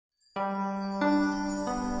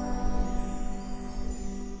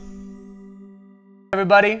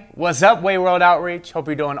Everybody, what's up, Way World Outreach? Hope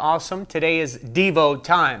you're doing awesome. Today is Devo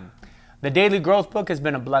time. The Daily Growth book has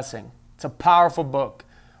been a blessing. It's a powerful book.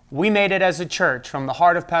 We made it as a church, from the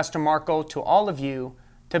heart of Pastor Marco to all of you,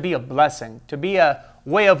 to be a blessing, to be a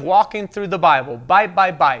way of walking through the Bible, bite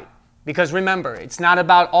by bite. Because remember, it's not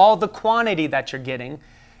about all the quantity that you're getting.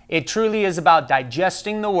 It truly is about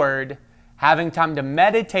digesting the Word, having time to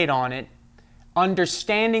meditate on it,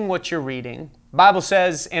 understanding what you're reading. The Bible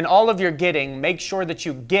says, in all of your getting, make sure that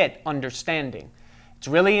you get understanding. It's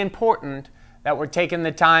really important that we're taking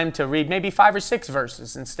the time to read maybe 5 or 6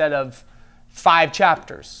 verses instead of 5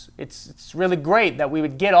 chapters. It's really great that we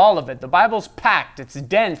would get all of it. The Bible's packed. It's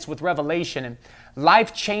dense with revelation and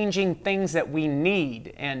life-changing things that we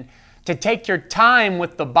need. And to take your time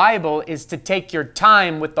with the Bible is to take your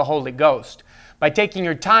time with the Holy Ghost. By taking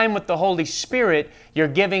your time with the Holy Spirit, you're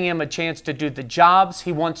giving Him a chance to do the jobs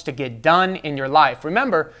He wants to get done in your life.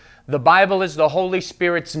 Remember, the Bible is the Holy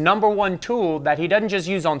Spirit's #1 tool that He doesn't just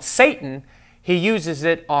use on Satan, He uses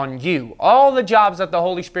it on you. All the jobs that the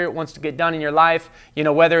Holy Spirit wants to get done in your life,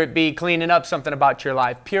 whether it be cleaning up something about your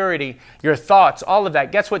life, purity, your thoughts, all of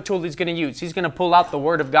that, guess what tool He's going to use? He's going to pull out the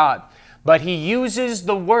Word of God. But He uses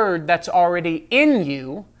the Word that's already in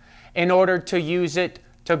you in order to use it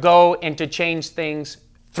to go and to change things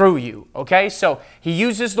through you, okay? So He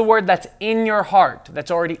uses the Word that's in your heart,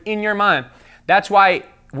 that's already in your mind. That's why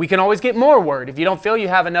we can always get more Word. If you don't feel you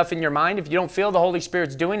have enough in your mind, if you don't feel the Holy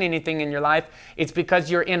Spirit's doing anything in your life, it's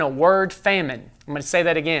because you're in a Word famine. I'm going to say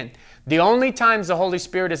that again. The only times the Holy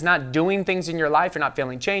Spirit is not doing things in your life, you're not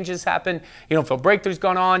feeling changes happen, you don't feel breakthroughs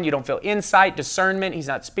going on, you don't feel insight, discernment, He's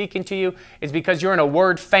not speaking to you, is because you're in a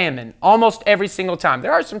Word famine almost every single time.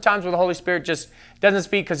 There are some times where the Holy Spirit just doesn't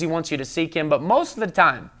speak because He wants you to seek Him, but most of the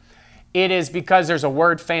time, it is because there's a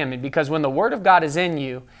Word famine. Because when the Word of God is in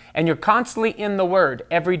you and you're constantly in the Word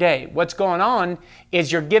every day, what's going on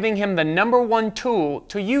is you're giving Him the #1 tool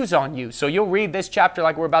to use on you. So you'll read this chapter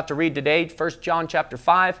like we're about to read today, 1 John chapter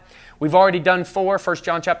 5. We've already done 1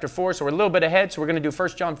 John chapter 4, so we're a little bit ahead. So we're going to do 1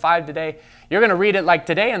 John 5 today. You're going to read it like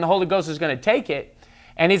today, and the Holy Ghost is going to take it,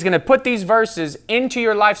 and He's going to put these verses into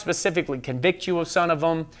your life specifically, convict you of some of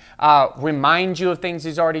them, remind you of things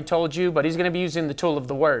He's already told you, but He's going to be using the tool of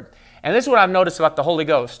the Word. And this is what I've noticed about the Holy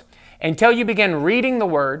Ghost. Until you begin reading the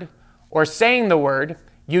Word or saying the Word,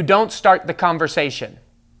 you don't start the conversation.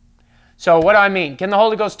 So what do I mean? Can the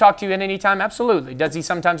Holy Ghost talk to you at any time? Absolutely. Does He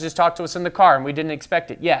sometimes just talk to us in the car and we didn't expect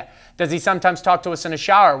it? Yeah. Does He sometimes talk to us in a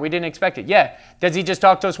shower? We didn't expect it? Yeah. Does He just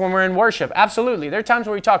talk to us when we're in worship? Absolutely. There are times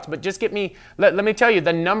where He talks, but just let me tell you,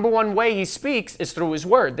 the #1 way He speaks is through His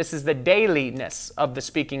Word. This is the dailiness of the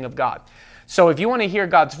speaking of God. So if you want to hear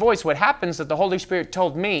God's voice, what happens that the Holy Spirit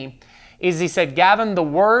told me is He said, Gavin, the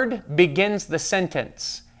Word begins the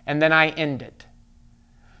sentence, and then I end it.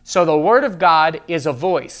 So the Word of God is a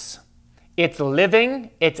voice. It's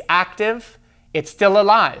living, it's active, it's still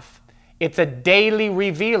alive. It's a daily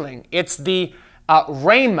revealing. It's the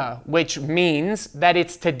rhema, which means that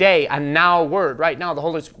it's today, a now word. Right now, the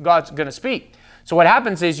Holy God's going to speak. So what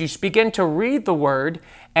happens is you begin to read the Word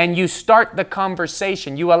and you start the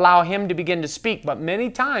conversation. You allow Him to begin to speak. But many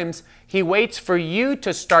times, He waits for you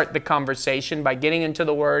to start the conversation by getting into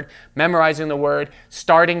the Word, memorizing the Word,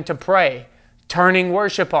 starting to pray, turning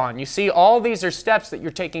worship on. You see, all these are steps that you're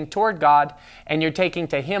taking toward God and you're taking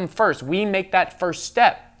to Him first. We make that first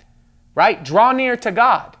step, right? Draw near to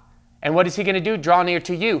God. And what is He going to do? Draw near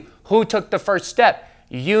to you. Who took the first step?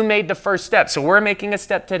 You made the first step. So we're making a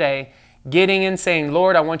step today, getting in saying,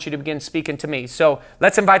 Lord, I want you to begin speaking to me. So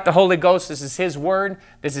let's invite the Holy Ghost. This is His Word.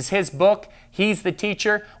 This is His book. He's the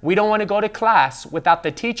teacher. We don't want to go to class without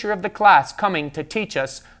the teacher of the class coming to teach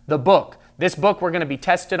us the book. This book we're going to be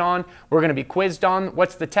tested on. We're going to be quizzed on.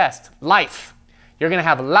 What's the test? Life. You're going to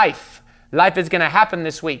have life. Life is going to happen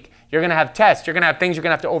this week. You're going to have tests. You're going to have things you're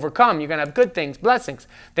going to have to overcome. You're going to have good things, blessings,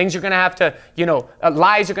 things you're going to have to,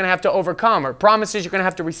 lies you're going to have to overcome, or promises you're going to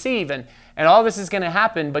have to receive. And all this is going to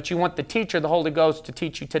happen, but you want the teacher, the Holy Ghost, to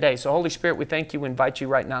teach you today. So Holy Spirit, we thank you. We invite you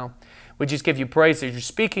right now. We just give you praise as you're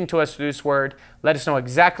speaking to us through this Word. Let us know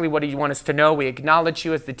exactly what you want us to know. We acknowledge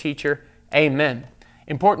you as the teacher. Amen.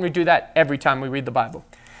 Important we do that every time we read the Bible.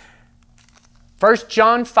 1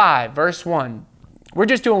 John 5, verse 1. We're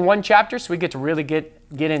just doing one chapter, so we get to really get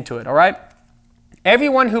into it, all right?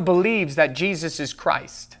 Everyone who believes that Jesus is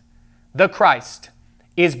Christ, the Christ,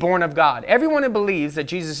 is born of God. Everyone who believes that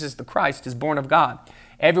Jesus is the Christ is born of God.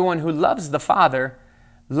 Everyone who loves the Father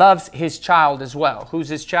loves His child as well. Who's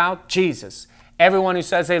His child? Jesus. Everyone who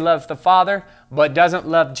says they love the Father but doesn't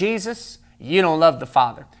love Jesus, you don't love the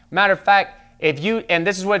Father. Matter of fact, And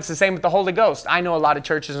this is what it's the same with the Holy Ghost. I know a lot of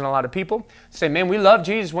churches and a lot of people say, man, we love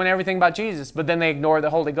Jesus, we know everything about Jesus, but then they ignore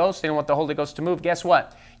the Holy Ghost. They don't want the Holy Ghost to move. Guess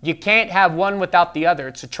what? You can't have one without the other.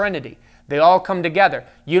 It's a Trinity. They all come together.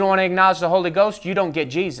 You don't want to acknowledge the Holy Ghost, you don't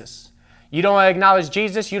get Jesus. You don't want to acknowledge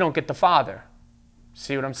Jesus, you don't get the Father.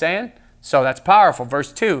 See what I'm saying? So that's powerful.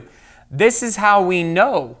 Verse 2, this is how we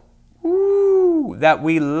know that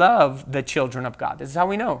we love the children of God. This is how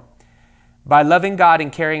we know. By loving God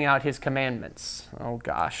and carrying out his commandments. Oh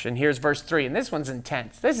gosh. And here's verse 3. And this one's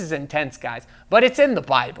intense. This is intense, guys. But it's in the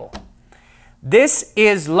Bible. This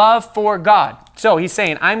is love for God. So he's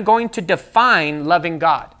saying, I'm going to define loving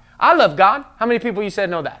God. I love God. How many people you said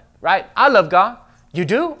know that? Right? I love God. You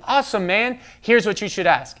do? Awesome, man. Here's what you should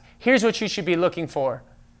ask. Here's what you should be looking for.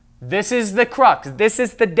 This is the crux. This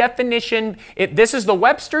is the definition. This is the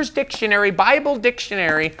Webster's Dictionary, Bible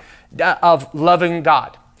Dictionary of loving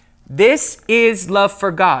God. This is love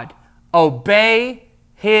for God. Obey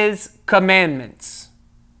his commandments.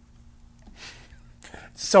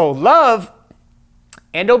 So love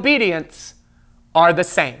and obedience are the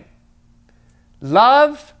same.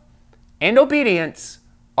 Love and obedience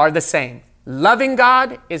are the same. Loving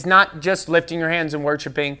God is not just lifting your hands and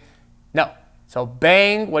worshiping. No, it's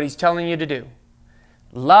obeying what he's telling you to do.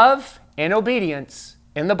 Love and obedience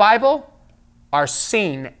in the Bible are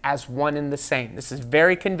seen as one and the same. This is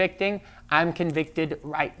very convicting. I'm convicted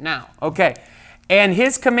right now. Okay. And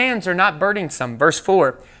his commands are not burdensome. Verse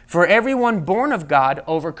 4, for everyone born of God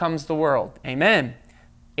overcomes the world. Amen.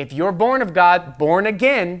 If you're born of God, born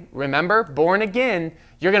again, remember, born again,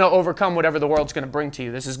 you're going to overcome whatever the world's going to bring to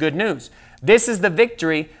you. This is good news. This is the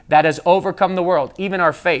victory that has overcome the world, even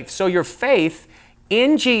our faith. So your faith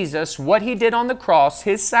in Jesus, what he did on the cross,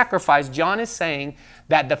 his sacrifice, John is saying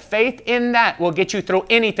that the faith in that will get you through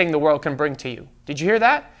anything the world can bring to you. Did you hear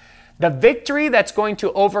that? The victory that's going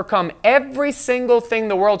to overcome every single thing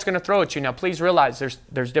the world's going to throw at you. Now, please realize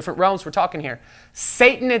there's different realms we're talking here.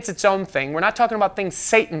 Satan, it's its own thing. We're not talking about things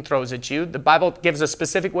Satan throws at you. The Bible gives a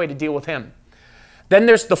specific way to deal with him. Then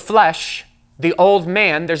there's the flesh, the old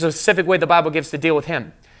man. There's a specific way the Bible gives to deal with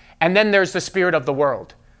him. And then there's the spirit of the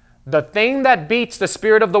world. The thing that beats the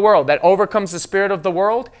spirit of the world, that overcomes the spirit of the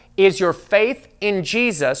world, is your faith in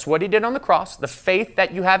Jesus, what he did on the cross, the faith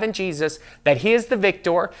that you have in Jesus, that he is the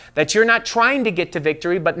victor, that you're not trying to get to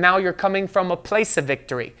victory, but now you're coming from a place of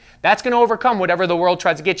victory. That's going to overcome whatever the world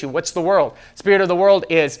tries to get you. What's the world? Spirit of the world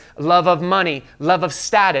is love of money, love of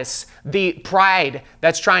status, the pride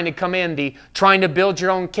that's trying to come in, the trying to build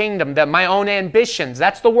your own kingdom, my own ambitions.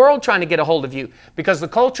 That's the world trying to get a hold of you, because the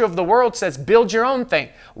culture of the world says build your own thing.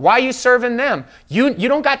 Why are you serving them? You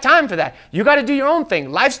don't got time for that. You got to do your own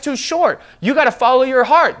thing. Life's too short. You got to follow your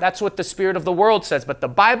heart. That's what the spirit of the world says. But the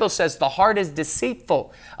Bible says the heart is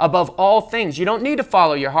deceitful above all things. You don't need to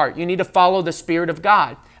follow your heart. You need to follow the Spirit of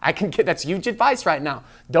God. That's huge advice right now.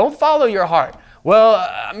 Don't follow your heart. Well,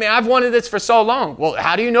 I mean, I've wanted this for so long. Well,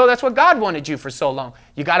 how do you know that's what God wanted you for so long?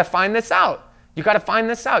 You got to find this out. You got to find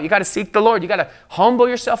this out. You got to seek the Lord. You got to humble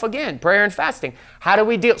yourself again. Prayer and fasting. How do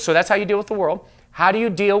we deal? So that's how you deal with the world. How do you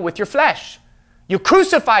deal with your flesh? You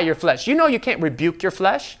crucify your flesh. You know you can't rebuke your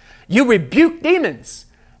flesh. You rebuke demons.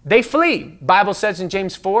 They flee. Bible says in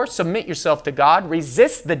James 4, submit yourself to God,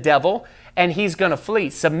 resist the devil, and he's going to flee.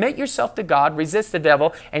 Submit yourself to God, resist the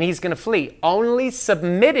devil, and he's going to flee. Only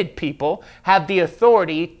submitted people have the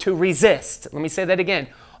authority to resist. Let me say that again.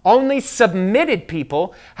 Only submitted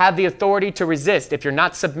people have the authority to resist. If you're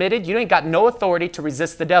not submitted, you ain't got no authority to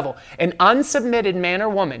resist the devil. An unsubmitted man or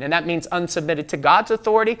woman, and that means unsubmitted to God's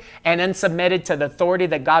authority and unsubmitted to the authority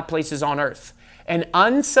that God places on earth. An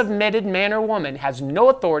unsubmitted man or woman has no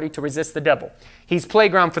authority to resist the devil. He's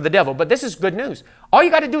playground for the devil. But this is good news. All you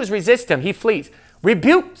got to do is resist him. He flees.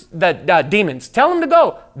 Rebuke the demons. Tell them to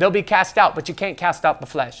go. They'll be cast out, but you can't cast out the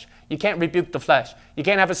flesh. You can't rebuke the flesh. You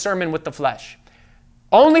can't have a sermon with the flesh.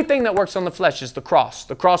 Only thing that works on the flesh is the cross.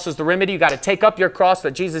 The cross is the remedy. You got to take up your cross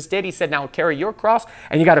that Jesus did. He said, now carry your cross,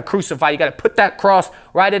 and you got to crucify. You got to put that cross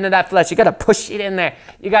right into that flesh. You got to push it in there.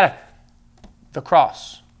 You got to, the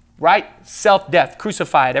cross. Right? Self-death,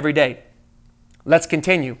 crucify it every day. Let's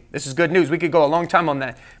continue. This is good news. We could go a long time on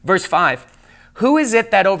that. Verse 5. Who is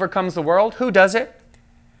it that overcomes the world? Who does it?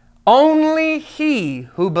 Only he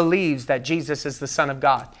who believes that Jesus is the Son of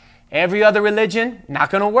God. Every other religion,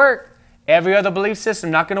 not going to work. Every other belief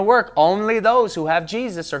system, not going to work. Only those who have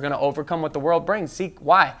Jesus are going to overcome what the world brings. See,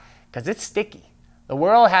 why? Because it's sticky. The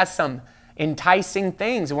world has some enticing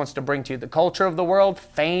things it wants to bring to you. The culture of the world,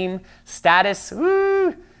 fame, status,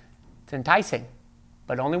 it's enticing,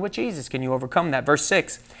 but only with Jesus can you overcome that. Verse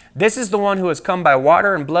 6, this is the one who has come by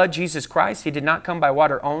water and blood, Jesus Christ. He did not come by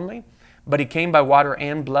water only, but he came by water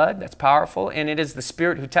and blood. That's powerful. And it is the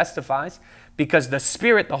Spirit who testifies, because the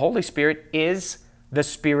Spirit, the Holy Spirit, is the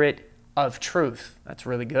Spirit of truth. That's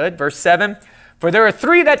really good. Verse 7, for there are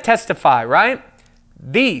three that testify, right?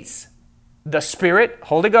 These, the Spirit,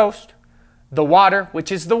 Holy Ghost, the water,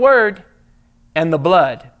 which is the Word, and the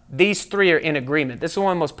blood. These three are in agreement. This is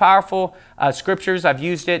one of the most powerful scriptures. I've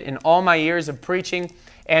used it in all my years of preaching.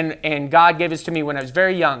 And God gave this to me when I was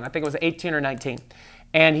very young. I think it was 18 or 19.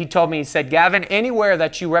 And he told me, he said, Gavin, anywhere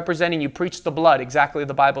that you represent and you preach the blood, exactly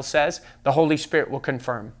the Bible says, the Holy Spirit will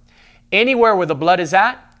confirm. Anywhere where the blood is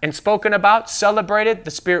at and spoken about, celebrated,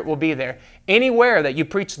 the Spirit will be there. Anywhere that you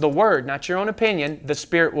preach the word, not your own opinion, the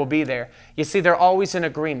Spirit will be there. You see, they're always in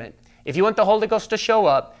agreement. If you want the Holy Ghost to show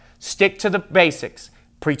up, stick to the basics.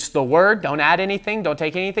 Preach the word. Don't add anything. Don't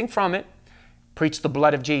take anything from it. Preach the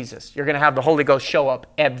blood of Jesus. You're going to have the Holy Ghost show up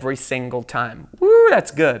every single time. Woo,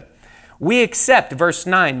 that's good. We accept, verse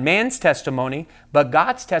 9, man's testimony, but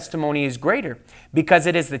God's testimony is greater, because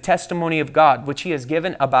it is the testimony of God, which he has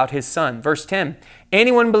given about his Son. Verse 10,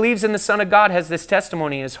 anyone who believes in the Son of God has this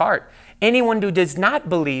testimony in his heart. Anyone who does not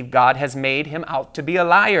believe God has made him out to be a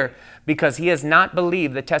liar, because he has not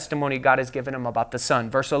believed the testimony God has given him about the Son.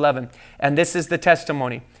 Verse 11, and this is the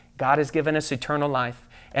testimony. God has given us eternal life,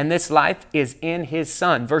 and this life is in his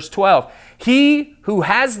Son. Verse 12, he who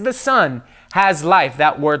has the Son has life.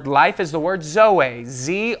 That word life is the word Zoe,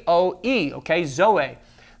 Z-O-E, okay, Zoe.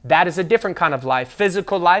 That is a different kind of life.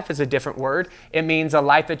 Physical life is a different word. It means a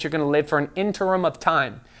life that you're going to live for an interim of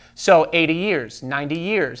time. So 80 years, 90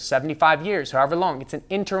 years, 75 years, however long. It's an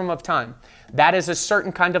interim of time. That is a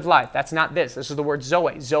certain kind of life. That's not this. This is the word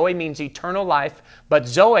Zoe. Zoe means eternal life, but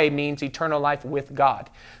Zoe means eternal life with God.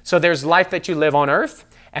 So there's life that you live on earth,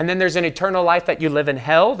 and then there's an eternal life that you live in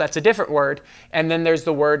hell. That's a different word. And then there's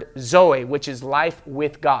the word Zoe, which is life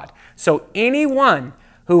with God. So anyone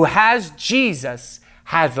who has Jesus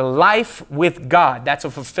has life with God. That's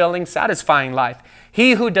a fulfilling, satisfying life.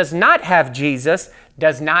 He who does not have Jesus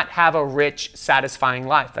does not have a rich, satisfying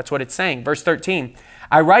life. That's what it's saying. Verse 13,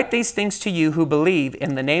 I write these things to you who believe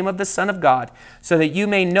in the name of the Son of God, so that you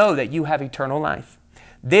may know that you have eternal life.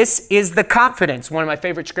 This is the confidence, one of my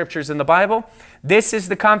favorite scriptures in the Bible. This is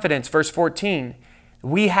the confidence, verse 14,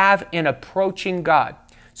 we have in approaching God.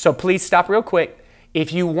 So please stop real quick.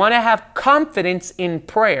 If you want to have confidence in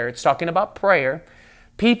prayer, it's talking about prayer.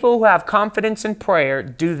 People who have confidence in prayer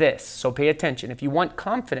do this. So pay attention. If you want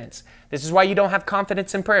confidence, this is why you don't have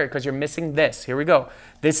confidence in prayer, because you're missing this. Here we go.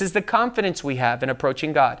 This is the confidence we have in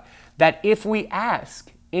approaching God, that if we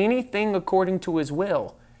ask anything according to his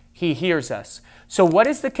will, he hears us. So what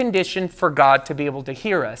is the condition for God to be able to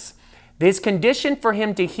hear us? This condition for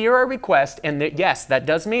him to hear our request, and yes, that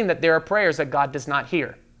does mean that there are prayers that God does not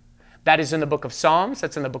hear. That is in the book of Psalms.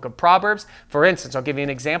 That's in the book of Proverbs. For instance, I'll give you an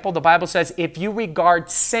example. The Bible says, if you regard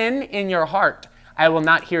sin in your heart, I will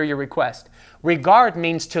not hear your request. Regard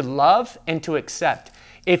means to love and to accept.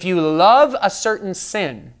 If you love a certain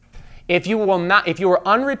sin, if you are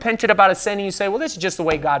unrepentant about a sin and you say, well, this is just the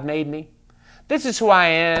way God made me. This is who I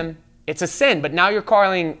am. It's a sin, but now you're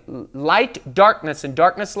calling light darkness and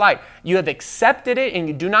darkness light. You have accepted it and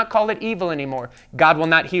you do not call it evil anymore. God will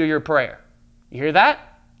not hear your prayer. You hear that?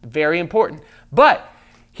 Very important. But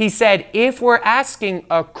he said, if we're asking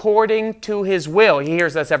according to his will, he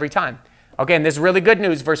hears us every time. Okay, and this is really good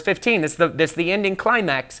news. Verse 15, this is the ending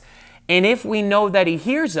climax. And if we know that he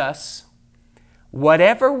hears us,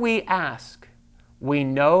 whatever we ask, we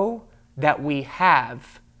know that we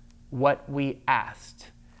have what we asked.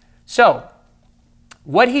 So,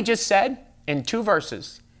 what he just said in 2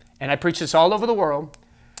 verses, and I preach this all over the world,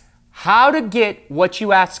 how to get what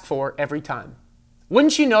you ask for every time.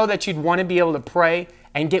 Wouldn't you know that you'd want to be able to pray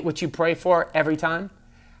and get what you pray for every time?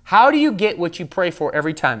 How do you get what you pray for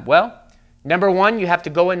every time? Well, number 1, you have to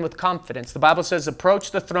go in with confidence. The Bible says,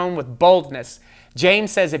 approach the throne with boldness.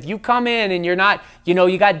 James says, if you come in and you're not,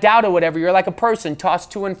 you got doubt or whatever, you're like a person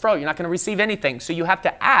tossed to and fro. You're not going to receive anything. So you have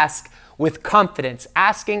to ask with confidence,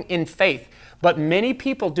 asking in faith. But many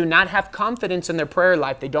people do not have confidence in their prayer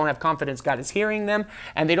life. They don't have confidence God is hearing them,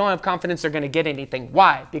 and they don't have confidence they're going to get anything.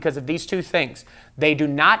 Why? Because of these 2 things. They do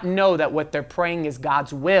not know that what they're praying is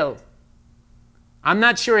God's will. I'm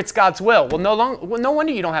not sure it's God's will. Well, no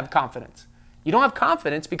wonder you don't have confidence. You don't have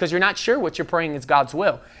confidence because you're not sure what you're praying is God's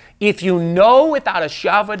will. If you know without a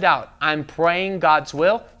shadow of a doubt, I'm praying God's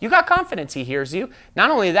will, you got confidence he hears you.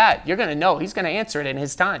 Not only that, you're going to know he's going to answer it in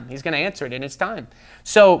his time. He's going to answer it in his time.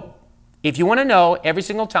 So if you want to know every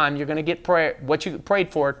single time you're going to get what you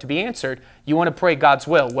prayed for to be answered, you want to pray God's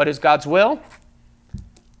will. What is God's will?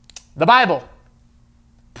 The Bible.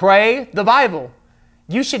 Pray the Bible.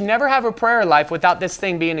 You should never have a prayer life without this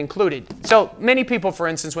thing being included. So many people, for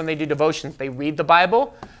instance, when they do devotions, they read the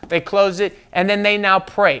Bible, they close it, and then they now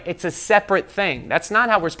pray. It's a separate thing. That's not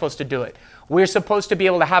how we're supposed to do it. We're supposed to be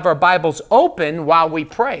able to have our Bibles open while we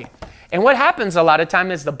pray. And what happens a lot of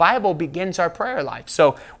time is the Bible begins our prayer life.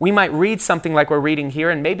 So we might read something like we're reading here,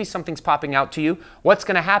 and maybe something's popping out to you. What's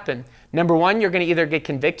going to happen? Number one, you're going to either get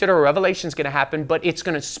convicted or a revelation's going to happen, but it's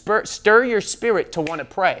going to stir your spirit to want to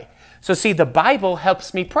pray. So see, the Bible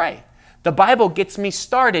helps me pray. The Bible gets me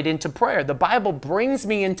started into prayer. The Bible brings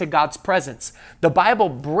me into God's presence. The Bible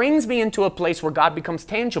brings me into a place where God becomes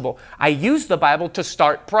tangible. I use the Bible to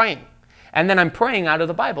start praying. And then I'm praying out of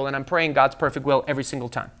the Bible, and I'm praying God's perfect will every single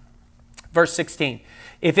time. Verse 16,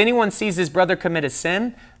 if anyone sees his brother commit a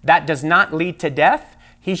sin that does not lead to death,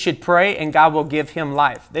 he should pray and God will give him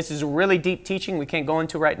life. This is a really deep teaching we can't go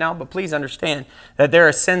into right now, but please understand that there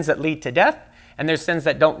are sins that lead to death and there's sins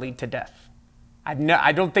that don't lead to death.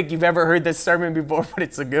 I don't think you've ever heard this sermon before, but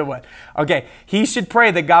it's a good one. Okay, he should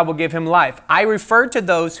pray that God will give him life. I refer to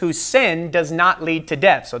those whose sin does not lead to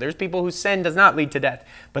death. So there's people whose sin does not lead to death.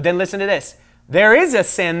 But then listen to this. There is a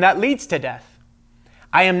sin that leads to death.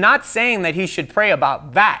 I am not saying that he should pray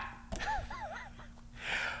about that.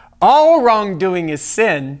 All wrongdoing is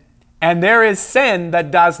sin, and there is sin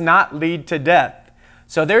that does not lead to death.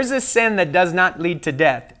 So there's a sin that does not lead to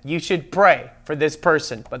death. You should pray for this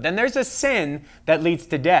person. But then there's a sin that leads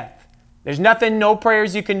to death. There's nothing, no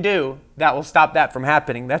prayers you can do that will stop that from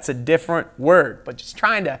happening. That's a different word, but just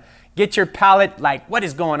trying to get your palate like, what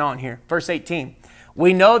is going on here? Verse 18,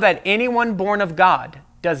 we know that anyone born of God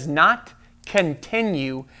does not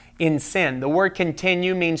continue in sin. The word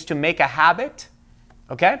continue means to make a habit.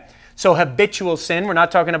 Okay? So habitual sin. We're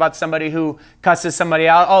not talking about somebody who cusses somebody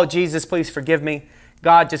out. Oh, Jesus, please forgive me.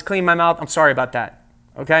 God, just clean my mouth. I'm sorry about that.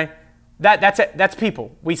 Okay? That's it. That's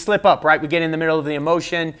people. We slip up, right? We get in the middle of the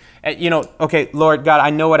emotion. Okay, Lord God, I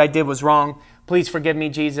know what I did was wrong. Please forgive me,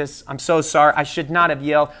 Jesus. I'm so sorry. I should not have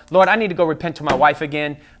yelled. Lord, I need to go repent to my wife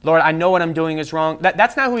again. Lord, I know what I'm doing is wrong.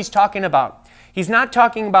 That's not who he's talking about. He's not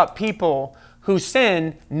talking about people who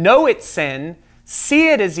sin, know it's sin, see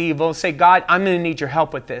it as evil, say, God, I'm going to need your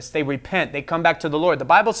help with this. They repent. They come back to the Lord. The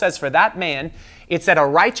Bible says for that man, it's that a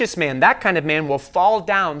righteous man, that kind of man will fall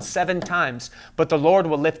down 7 times, but the Lord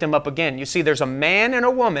will lift him up again. You see, there's a man and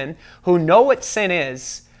a woman who know what sin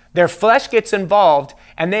is. Their flesh gets involved,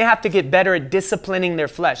 and they have to get better at disciplining their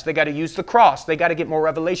flesh. They got to use the cross. They got to get more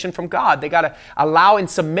revelation from God. They got to allow and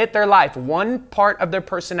submit their life, one part of their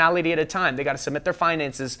personality at a time. They got to submit their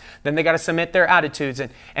finances. Then they got to submit their attitudes.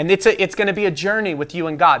 And it's going to be a journey with you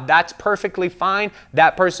and God. That's perfectly fine.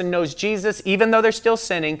 That person knows Jesus. Even though they're still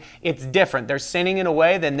sinning, it's different. They're sinning in a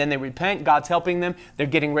way, then they repent. God's helping them. They're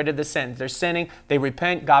getting rid of the sins. They're sinning. They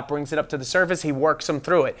repent. God brings it up to the surface. He works them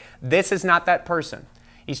through it. This is not that person.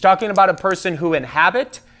 He's talking about a person who in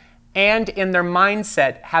habit and in their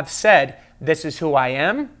mindset have said, this is who I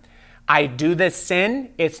am. I do this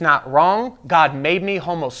sin. It's not wrong. God made me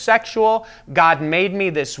homosexual. God made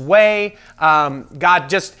me this way. God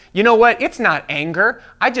just, you know what? It's not anger.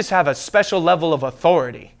 I just have a special level of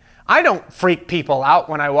authority. I don't freak people out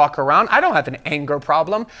when I walk around. I don't have an anger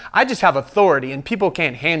problem. I just have authority and people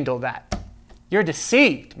can't handle that. You're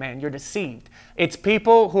deceived, man. You're deceived. It's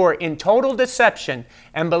people who are in total deception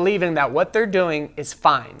and believing that what they're doing is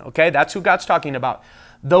fine. Okay, that's who God's talking about.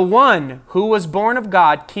 The one who was born of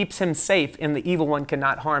God keeps him safe, and the evil one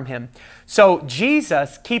cannot harm him. So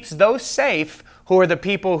Jesus keeps those safe who are the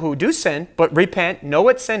people who do sin, but repent, know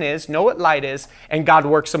what sin is, know what light is, and God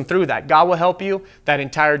works them through that. God will help you that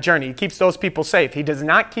entire journey. He keeps those people safe. He does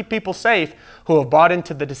not keep people safe who have bought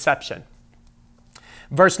into the deception.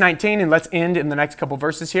 Verse 19, and let's end in the next couple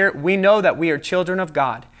verses here. We know that we are children of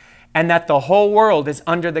God and that the whole world is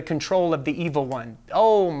under the control of the evil one.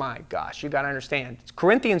 Oh my gosh, you got to understand.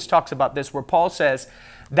 Corinthians talks about this where Paul says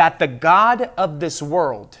that the God of this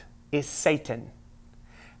world is Satan.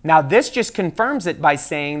 Now this just confirms it by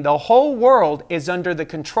saying the whole world is under the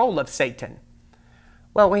control of Satan.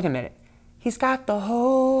 Well, wait a minute. He's got the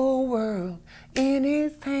whole world in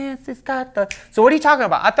his hands. He's got the... So what are you talking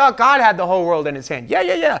about? I thought God had the whole world in his hand.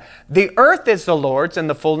 Yeah. The earth is the Lord's and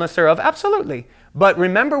the fullness thereof. Absolutely. But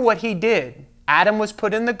remember what he did. Adam was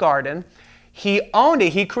put in the garden. He owned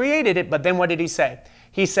it. He created it. But then what did he say?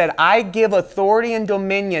 He said, I give authority and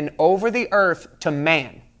dominion over the earth to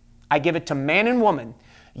man. I give it to man and woman.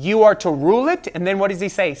 You are to rule it. And then what does he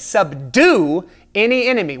say? Subdue any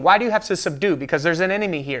enemy. Why do you have to subdue? Because there's an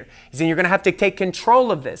enemy here. He said, you're going to have to take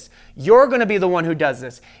control of this. You're going to be the one who does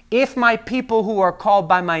this. If my people who are called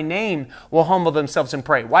by my name will humble themselves and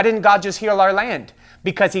pray. Why didn't God just heal our land?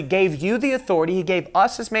 because he gave you the authority. He gave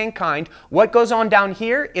us as mankind. What goes on down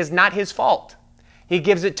here is not his fault. He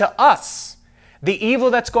gives it to us. The evil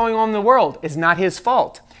that's going on in the world is not his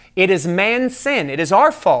fault. It is man's sin. It is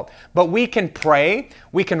our fault. But we can pray.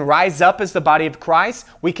 We can rise up as the body of Christ.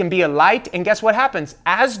 We can be a light. And guess what happens?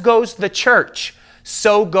 As goes the church,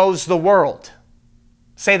 so goes the world.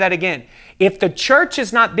 Say that again. If the church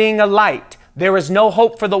is not being a light, there is no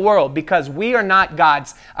hope for the world, because we are not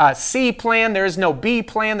God's C plan. There is no B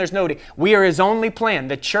plan. There's no D. We are his only plan.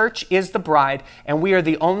 The church is the bride, and we are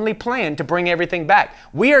the only plan to bring everything back.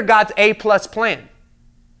 We are God's A+ plan,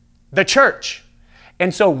 the church.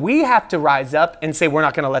 And so we have to rise up and say, we're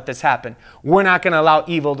not going to let this happen. We're not going to allow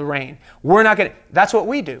evil to reign. We're not going to. That's what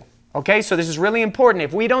we do. Okay, so this is really important.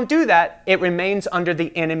 If we don't do that, it remains under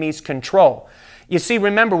the enemy's control. You see,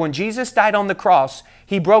 remember, when Jesus died on the cross,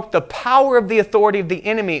 he broke the power of the authority of the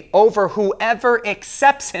enemy over whoever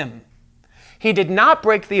accepts him. He did not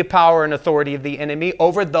break the power and authority of the enemy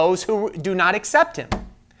over those who do not accept him.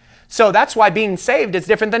 So that's why being saved is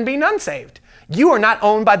different than being unsaved. You are not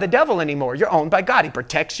owned by the devil anymore. You're owned by God. He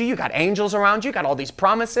protects you. You got angels around you. You got all these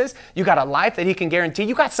promises. You got a life that he can guarantee.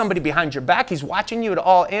 You got somebody behind your back. He's watching you at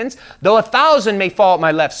all ends. Though 1,000 may fall at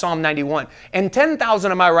my left, Psalm 91, and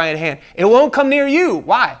 10,000 at my right hand, it won't come near you.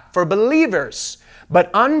 Why? For believers. But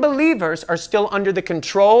unbelievers are still under the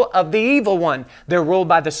control of the evil one. They're ruled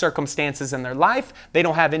by the circumstances in their life. They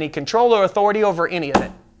don't have any control or authority over any of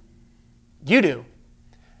it. You do.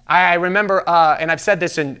 I remember, and I've said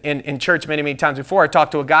this in church many, many times before. I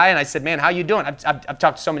talked to a guy and I said, man, how you doing? I've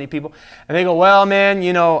talked to so many people. And they go, well, man,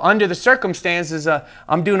 you know, under the circumstances,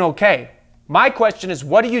 I'm doing okay. My question is,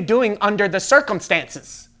 what are you doing under the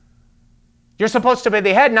circumstances? You're supposed to be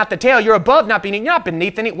the head, not the tail. You're above, not beneath. You're not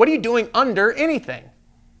beneath any. What are you doing under anything?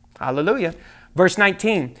 Hallelujah. Verse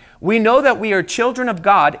 19, we know that we are children of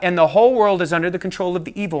God, and the whole world is under the control of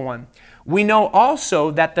the evil one. We know also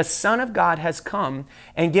that the Son of God has come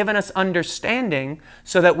and given us understanding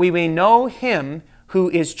so that we may know him who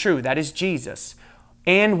is true. That is Jesus.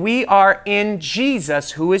 And we are in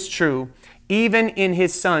Jesus who is true, even in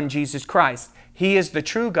his Son, Jesus Christ. He is the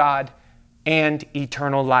true God and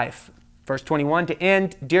eternal life. Verse 21, to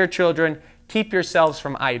end, dear children, keep yourselves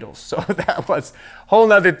from idols. So that was a whole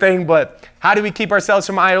nother thing, but how do we keep ourselves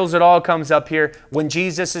from idols? It all comes up here when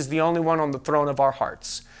Jesus is the only one on the throne of our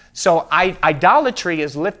hearts. So idolatry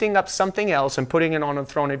is lifting up something else and putting it on the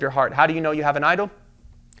throne of your heart. How do you know you have an idol?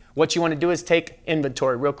 What you want to do is take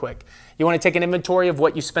inventory real quick. You want to take an inventory of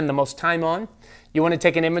what you spend the most time on. You want to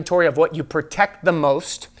take an inventory of what you protect the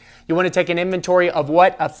most. You want to take an inventory of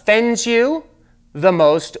what offends you the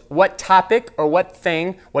most, what topic or what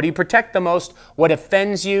thing, what do you protect the most, what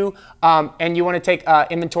offends you, and you want to take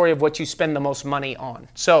inventory of what you spend the most money on.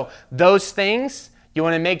 So those things, you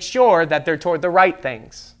want to make sure that they're toward the right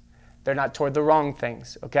things. They're not toward the wrong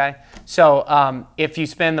things, okay? So if you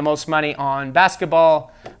spend the most money on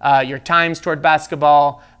basketball, your time's toward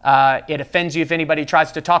basketball, it offends you if anybody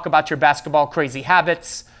tries to talk about your basketball crazy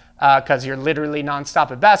habits, because you're literally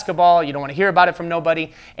nonstop at basketball. You don't want to hear about it from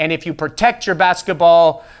nobody. And if you protect your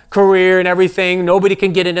basketball career and everything, nobody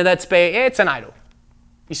can get into that space. It's an idol.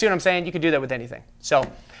 You see what I'm saying? You can do that with anything. So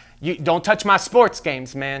you don't touch my sports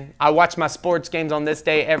games, man. I watch my sports games on this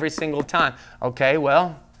day every single time. Okay,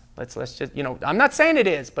 well, let's just, you know, I'm not saying it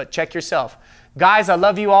is, but check yourself. Guys, I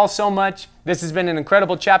love you all so much. This has been an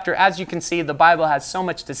incredible chapter. As you can see, the Bible has so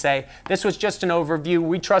much to say. This was just an overview.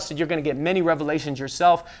 We trust that you're going to get many revelations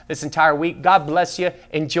yourself this entire week. God bless you.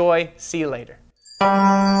 Enjoy. See you later.